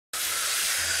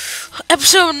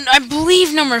Episode, I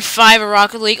believe, number 5 of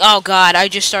Rocket League. Oh god, I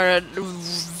just started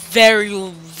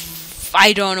very...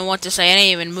 I don't know what to say. I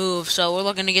didn't even move. So we're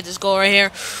looking to get this goal right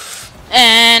here.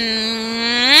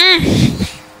 And...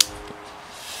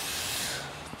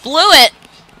 blew it!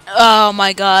 Oh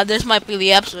my god, this might be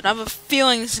the episode. I have a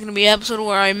feeling this is going to be the episode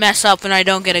where I mess up and I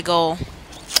don't get a goal.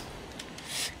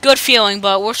 Good feeling,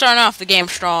 but we're starting off the game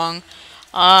strong.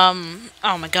 Oh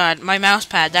my god, my mouse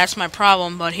pad, that's my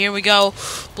problem, but here we go,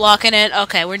 blocking it.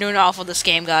 Okay, we're doing awful this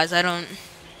game, guys.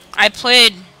 I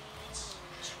played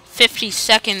 50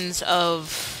 seconds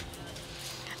of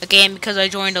a game because I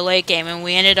joined a late game, and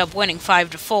we ended up winning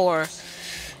 5-4,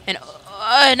 and,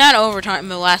 not overtime in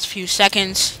the last few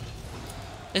seconds.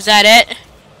 Is that it?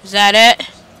 Is that it?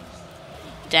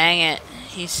 Dang it,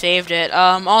 he saved it.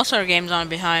 All-Star Game's on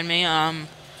behind me.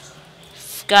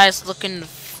 Guys looking to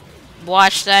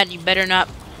watch that, you better not,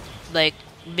 like,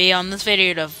 be on this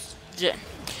video to...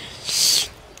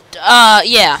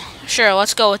 yeah, sure,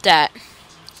 let's go with that.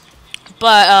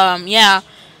 But, yeah,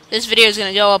 this video is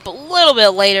gonna go up a little bit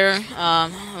later.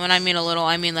 When I mean a little,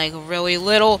 I mean, like, really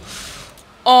little.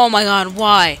 Oh my god,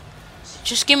 why?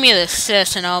 Just give me the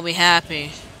assist and I'll be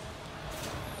happy.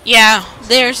 Yeah,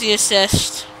 there's the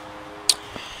assist.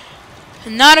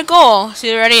 Not a goal.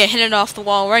 See, already I hit it off the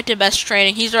wall right to Best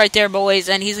Trading. He's right there, boys,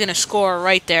 and he's gonna score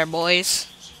right there, boys.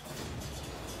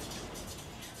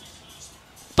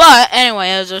 But anyway,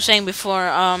 as I was saying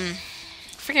before,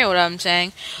 forget what I'm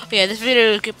saying. But yeah, this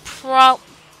video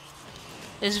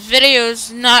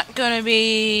is not gonna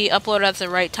be uploaded at the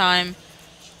right time,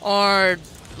 or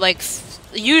like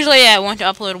usually I want to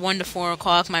upload 1 to 4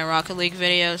 o'clock my Rocket League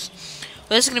videos.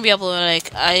 This is gonna be uploaded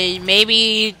like I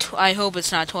hope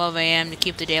it's not 12 a.m. to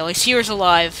keep the daily series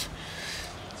alive.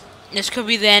 This could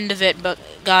be the end of it, but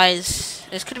guys,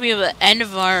 this could be the end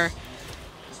of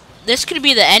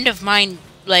my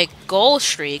like goal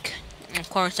streak. Of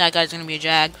course, that guy's gonna be a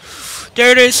jag.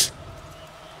 There it is.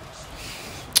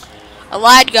 I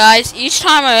lied, guys. Each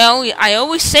time I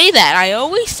always say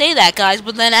that, guys.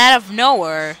 But then out of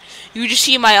nowhere, you just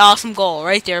see my awesome goal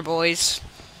right there, boys.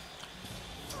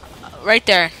 Right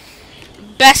there.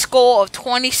 Best goal of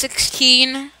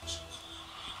 2016.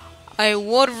 I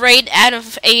would rate out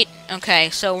of 8. Okay,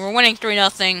 so we're winning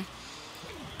 3-0.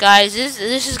 Guys,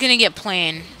 this is gonna get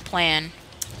planned.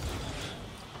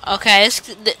 Okay,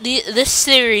 this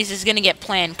series is gonna get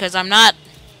planned because I'm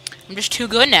just too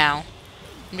good now.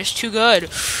 I'm just too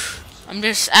good. I'm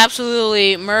just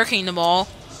absolutely murking the ball.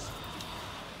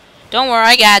 Don't worry,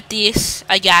 I got these.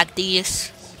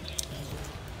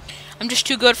 I'm just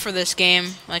too good for this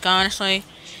game. Like, honestly,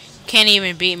 can't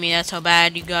even beat me. That's how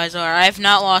bad you guys are. I have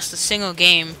not lost a single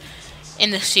game in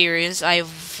the series.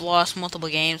 I've lost multiple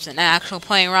games in actual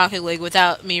playing Rocket League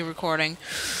without me recording.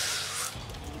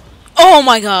 Oh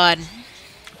my god.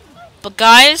 But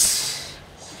guys,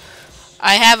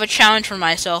 I have a challenge for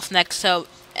myself next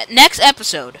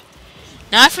episode.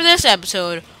 Not for this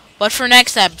episode, but for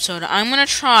next episode. I'm going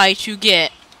to try to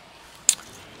get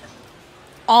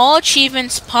all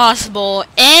achievements possible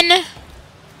in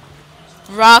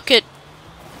Rocket.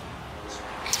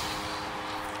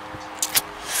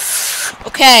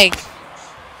 Okay.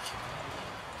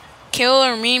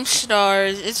 Killer meme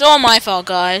stars. It's all my fault,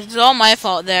 guys. It's all my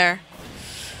fault there.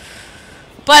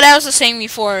 But as I was saying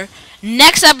before,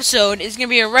 next episode is going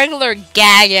to be a regular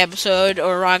gag episode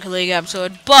or Rocket League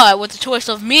episode, but with the twist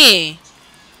of me.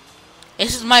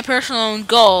 This is my personal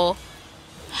goal.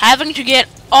 Having to get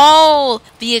all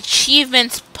the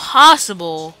achievements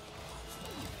possible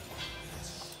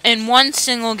in one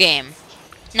single game.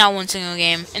 Not one single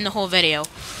game, in the whole video.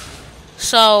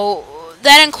 So,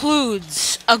 that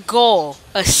includes a goal,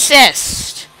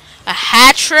 assist, a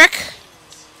hat trick,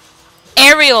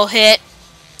 aerial hit,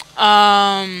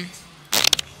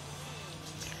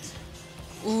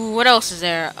 ooh, what else is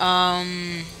there? A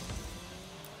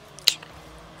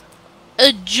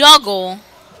juggle.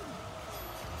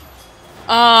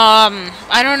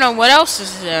 I don't know what else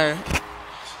is there.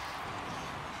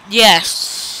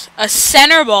 Yes, a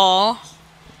center ball,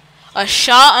 a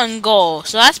shot on goal.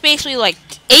 So that's basically like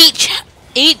eight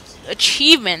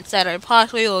achievements that I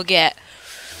possibly will get.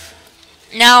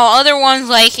 Now other ones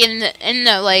like in the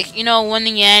like, you know, when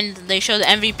the end they show the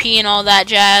MVP and all that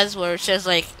jazz where it says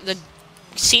like the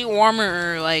seat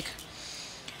warmer or like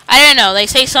I don't know, they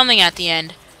say something at the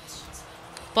end.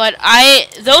 But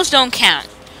those don't count.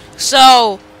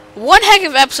 So, one heck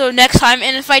of episode next time,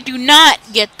 and if I do not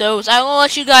get those, I will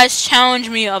let you guys challenge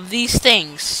me of these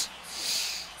things.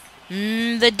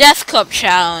 The Death Cup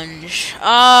Challenge.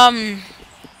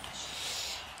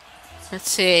 Let's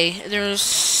see. There's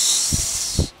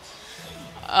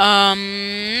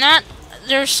Not.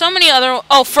 There's so many other.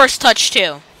 Oh, First Touch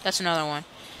too. That's another one.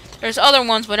 There's other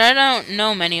ones, but I don't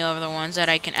know many other ones that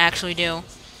I can actually do.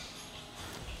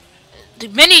 The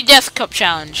Mini Death Cup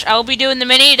Challenge. I will be doing the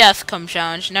Mini Death Cup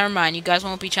Challenge. Never mind, you guys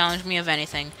won't be challenging me of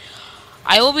anything.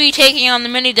 I will be taking on the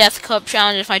Mini Death Cup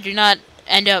Challenge if I do not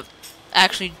end up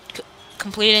actually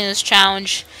completing this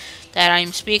challenge that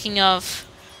I'm speaking of.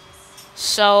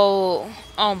 So,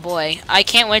 oh boy, I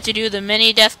can't wait to do the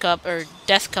Mini Death Cup, or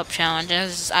Death Cup Challenge,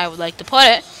 as I would like to put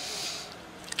it.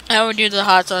 I would do the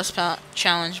Hot Sauce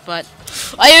Challenge, but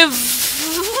I have...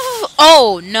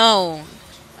 Oh, no.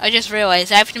 I just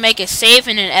realized I have to make a save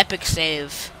and an epic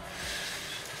save.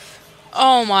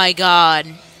 Oh my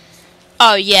god.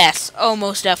 Oh yes, oh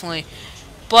most definitely.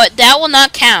 But that will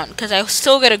not count, because I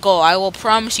still get a goal. I will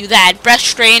promise you that. Breath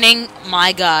straining,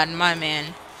 my god, my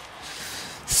man.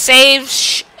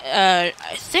 Saves, I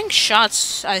think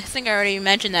shots, I think I already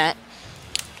mentioned that.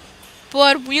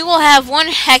 But we will have one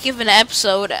heck of an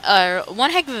episode,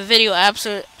 one heck of a video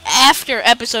episode after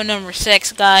episode number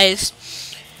 6, guys.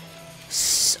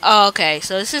 Okay,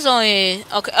 so this is only...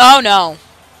 Okay, oh no.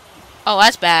 Oh,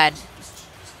 that's bad.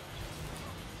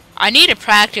 I need to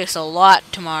practice a lot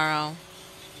tomorrow.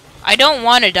 I don't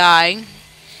want to die.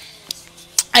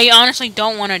 I honestly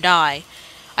don't want to die.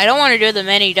 I don't want to do the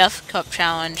Mini Death Cup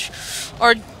Challenge.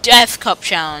 Or Death Cup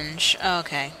Challenge.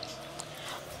 Okay.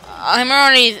 I'm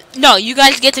already... No, you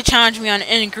guys get to challenge me on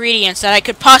ingredients that I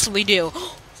could possibly do.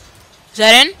 Is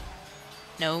that in?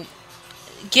 No.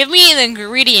 Give me the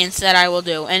ingredients that I will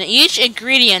do, and each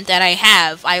ingredient that I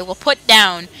have, I will put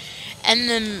down, and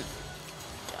then...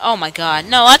 Oh my god,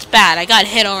 no, that's bad, I got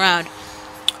hit around.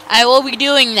 I will be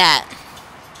doing that.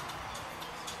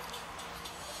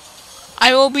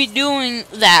 I will be doing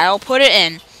that, I'll put it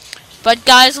in. But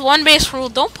guys, one base rule,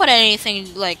 don't put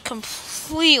anything, like,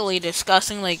 completely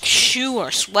disgusting, like shoe or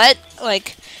sweat.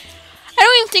 Like, I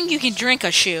don't even think you can drink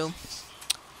a shoe.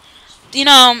 You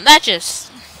know, that just...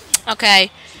 Okay,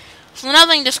 so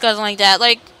nothing disgusting like that.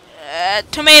 Like,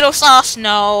 tomato sauce,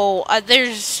 no.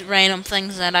 There's random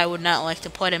things that I would not like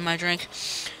to put in my drink.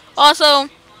 Also,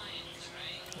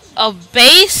 a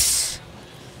base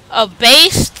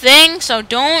thing, so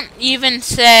don't even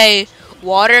say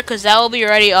water, because that will be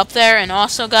already up there. And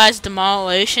also, guys,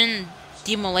 demolition,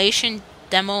 I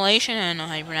don't know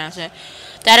how you pronounce it.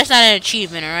 That is not an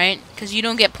achievement, alright? Because you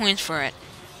don't get points for it.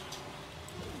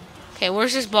 Okay,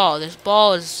 where's this ball? This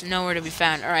ball is nowhere to be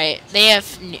found. Alright, they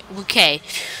have... Okay,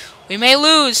 we may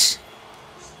lose.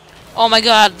 Oh my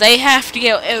god, they have to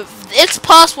get... It's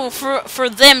possible for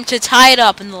them to tie it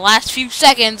up in the last few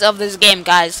seconds of this game,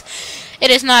 guys.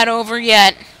 It is not over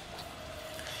yet.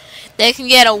 They can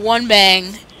get a one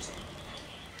bang.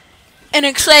 An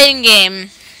exciting game,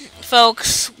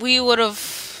 folks. We would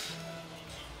have...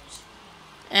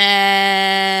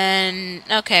 And...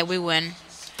 Okay, we win.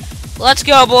 Let's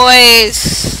go,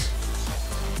 boys!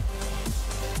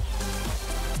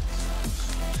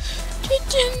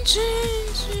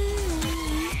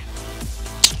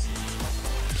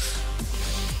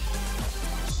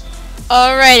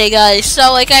 Alrighty, guys.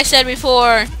 So, like I said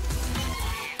before,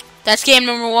 that's game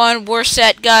number 1. We're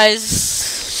set, guys.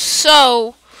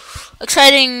 So,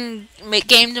 exciting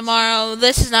game tomorrow.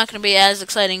 This is not going to be as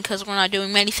exciting because we're not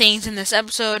doing many things in this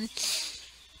episode.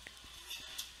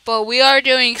 But we are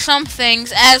doing some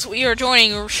things as we are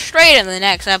joining straight in the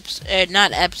next episode,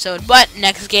 not episode, but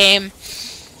next game.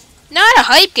 Not a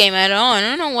hype game at all. I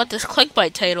don't know what this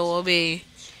clickbait title will be.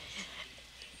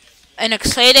 An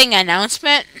exciting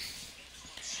announcement.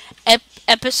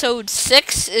 Episode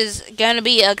 6 is going to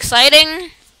be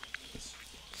exciting.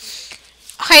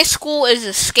 High school is a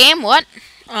scam, what?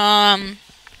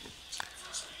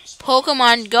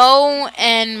 Pokemon Go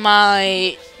and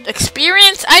my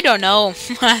experience? I don't know.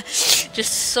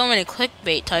 Just so many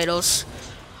clickbait titles.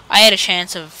 I had a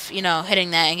chance of, you know,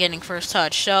 hitting that and getting first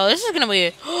touch. So this is gonna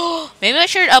be... Maybe I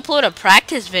should upload a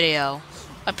practice video.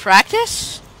 A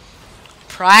practice?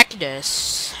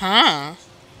 Practice. Huh.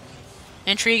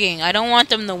 Intriguing. I don't want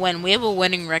them to win. We have a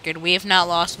winning record. We have not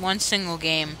lost one single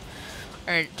game.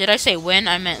 Or did I say win?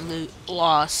 I meant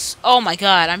loss. Oh my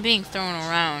god, I'm being thrown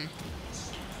around.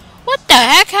 What the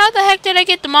heck? How the heck did I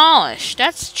get demolished?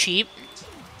 That's cheap.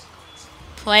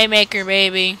 Playmaker,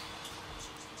 baby.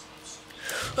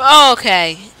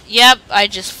 Okay. Yep, I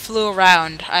just flew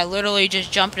around. I literally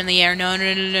just jumped in the air.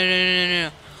 No.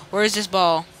 Where's this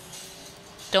ball?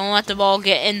 Don't let the ball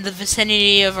get in the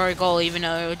vicinity of our goal, even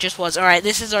though it just was. Alright,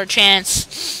 this is our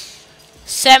chance.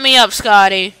 Set me up,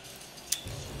 Scotty.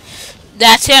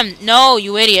 That's him. No,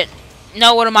 you idiot.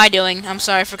 No, what am I doing? I'm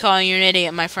sorry for calling you an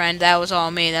idiot, my friend. That was all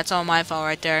me. That's all my fault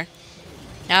right there.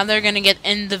 Now they're gonna get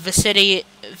in the vicinity,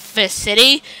 the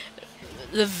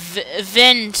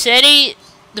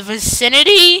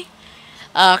vicinity.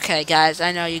 Okay, guys,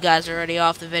 I know you guys are already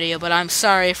off the video, but I'm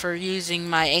sorry for using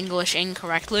my English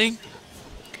incorrectly.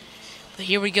 But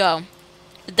here we go.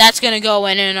 That's gonna go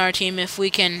in our team if we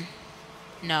can.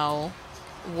 No.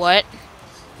 What?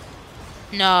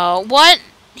 No. What?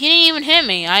 He didn't even hit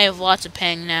me. I have lots of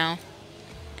ping now.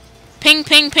 Ping,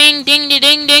 ping, ping, ding, ding,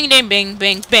 ding, ding, ding, bing,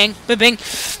 bing, bing, bing, bing.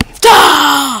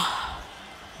 Ah!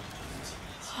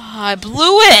 I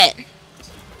blew it.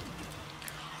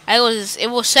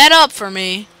 It was set up for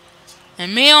me,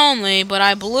 and me only, but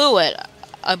I blew it.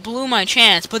 I blew my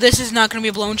chance, but this is not going to be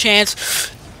a blown chance.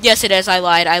 Yes, it is. I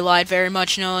lied very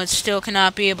much. No, it still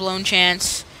cannot be a blown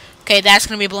chance. Okay, that's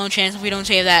going to be a blown chance if we don't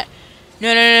save that.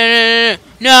 No, no, no, no, no,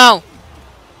 no.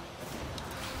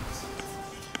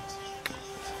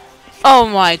 Oh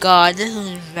my god, this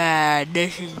is bad.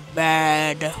 This is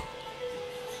bad.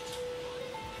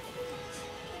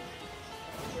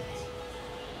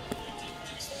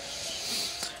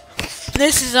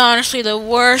 This is honestly the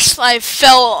worst I've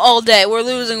felt all day. We're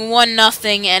losing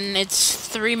 1-0 and it's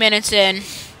 3 minutes in.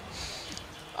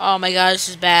 Oh my god, this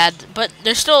is bad. But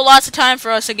there's still lots of time for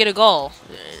us to get a goal.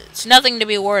 It's nothing to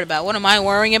be worried about. What am I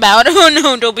worrying about? Oh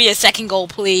no, don't be a second goal,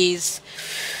 please.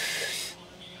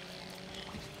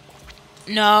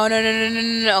 No, no, no, no, no,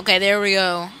 no. Okay, there we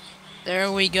go.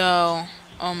 There we go.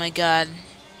 Oh my god.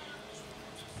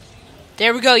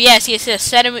 There we go. Yes, yes, yes.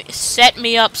 Set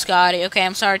me up, Scotty. Okay,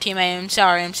 I'm sorry, teammate. I'm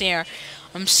sorry. I'm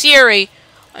Siri.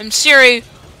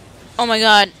 Oh my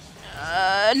god.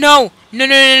 No. No, no,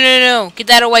 no, no, no. Get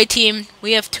that away, team.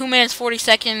 We have 2 minutes, 40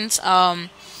 seconds.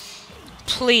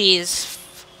 Please.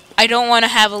 I don't want to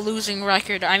have a losing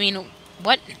record. I mean,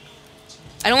 what?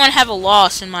 I don't want to have a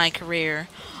loss in my career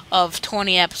of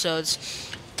 20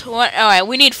 episodes. Alright,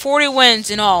 we need 40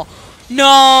 wins in all.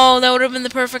 No, that would have been the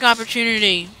perfect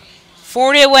opportunity.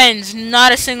 40 wins,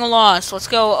 not a single loss. Let's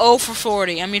go 0 for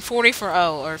 40. I mean 40 for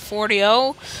 0. Or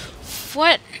 40-0?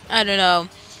 What? I don't know.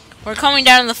 We're coming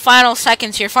down to the final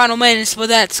seconds here. Final minutes, but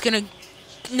that's gonna...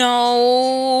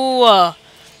 No.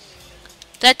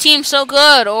 That team's so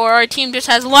good. Or our team just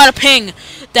has a lot of ping.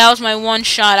 That was my one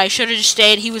shot. I should have just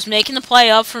stayed. He was making the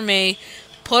play up for me.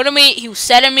 He was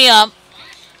setting me up.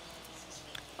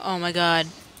 Oh my god.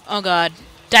 Oh god.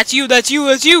 That's you, that's you,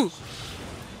 that's you!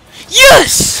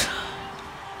 Yes!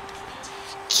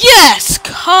 Yes!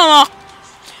 Come on!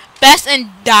 Best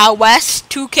in the West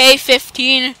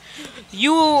 2K15.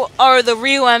 You are the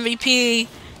real MVP.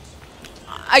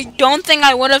 I don't think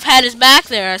I would have had his back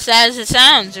there, as sad as it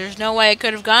sounds. There's no way I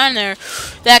could have gone there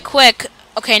that quick.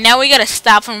 Okay, now we gotta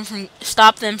stop them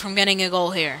from getting a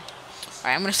goal here.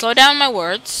 Alright, I'm gonna slow down my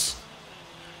words.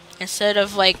 Instead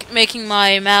of, like, making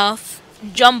my mouth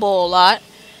jumble a lot.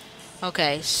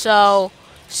 Okay, so,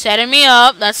 setting me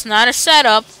up. That's not a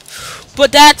setup.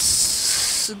 But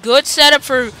that's a good setup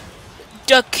for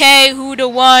Duque, who the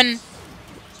one.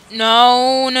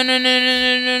 No, no, no, no, no,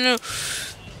 no, no, no.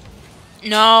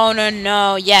 No, no,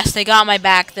 no. Yes, they got my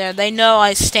back there. They know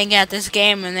I stink at this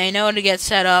game, and they know to get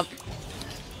set up.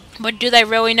 But do they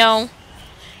really know?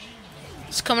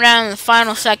 It's coming down in the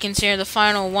final seconds here. The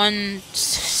final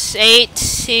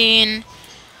 1:18.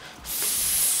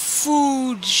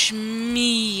 Fudge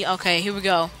me. Okay, here we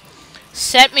go.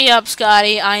 Set me up,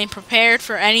 Scotty. I am prepared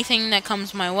for anything that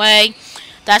comes my way.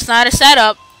 That's not a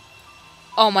setup.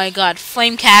 Oh my god.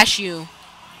 Flame Cashew.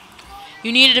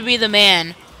 You needed to be the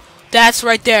man. That's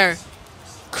right there.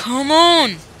 Come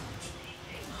on.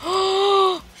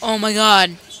 Oh my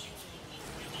god.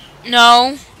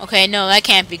 No. Okay, no, that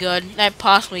can't be good. That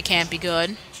possibly can't be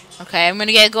good. Okay, I'm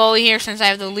gonna get a goalie here since I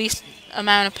have the least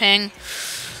amount of ping.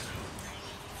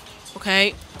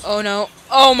 Okay. Oh no.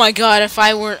 Oh my god, if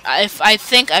I was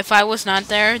not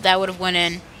there, that would have went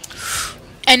in.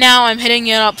 And now I'm hitting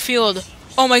it upfield.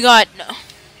 Oh my god. No.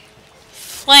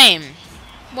 Flame.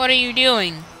 What are you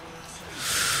doing?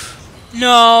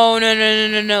 No, no, no, no,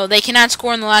 no, no. They cannot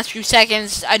score in the last few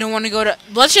seconds. I don't want to go to...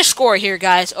 Let's just score here,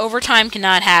 guys. Overtime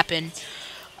cannot happen.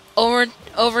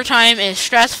 Overtime is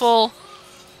stressful.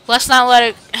 Let's not let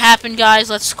it happen, guys.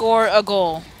 Let's score a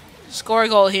goal. Score a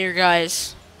goal here,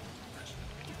 guys.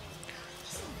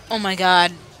 Oh my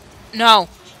god. No.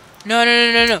 No, no,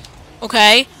 no, no, no.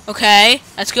 Okay, okay.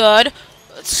 That's good.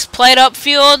 Let's play it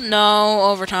upfield. No,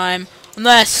 overtime.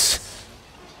 Unless...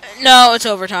 No, it's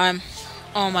overtime.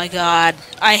 Oh my god.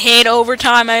 I hate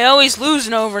overtime. I always lose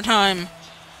in overtime.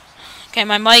 Okay,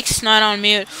 my mic's not on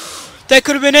mute. That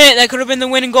could have been it. That could have been the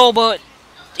winning goal, but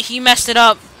he messed it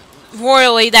up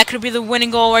royally. That could be the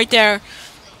winning goal right there.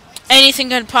 Anything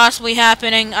could possibly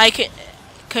happening.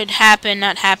 could happen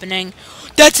not happening.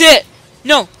 That's it!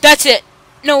 No, that's it!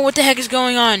 No, what the heck is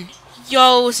going on?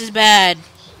 Yo, this is bad.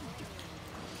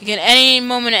 Again, any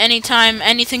moment, any time,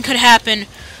 anything could happen.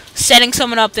 Setting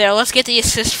someone up there. Let's get the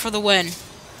assist for the win.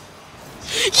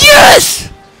 Yes!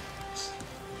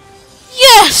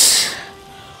 Yes!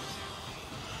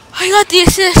 I got the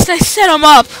assist. I set him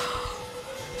up.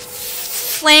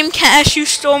 Flame Cash, you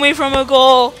stole me from a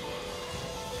goal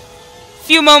a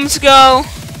few moments ago.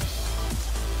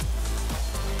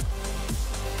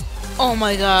 Oh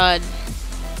my god.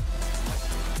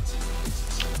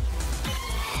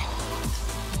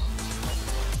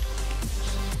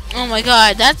 Oh my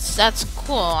god, that's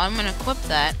cool. I'm gonna equip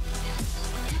that.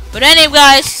 But anyway,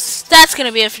 guys, that's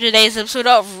gonna be it for today's episode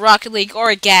of Rocket League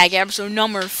or Gag, episode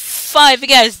number 5. If you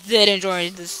guys did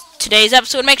enjoy today's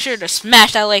episode, make sure to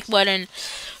smash that like button,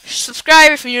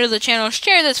 subscribe if you're new to the channel,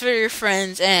 share this with your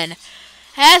friends, and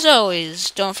as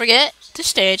always, don't forget to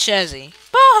stay chazzy.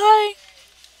 Bye!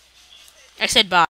 I said bye.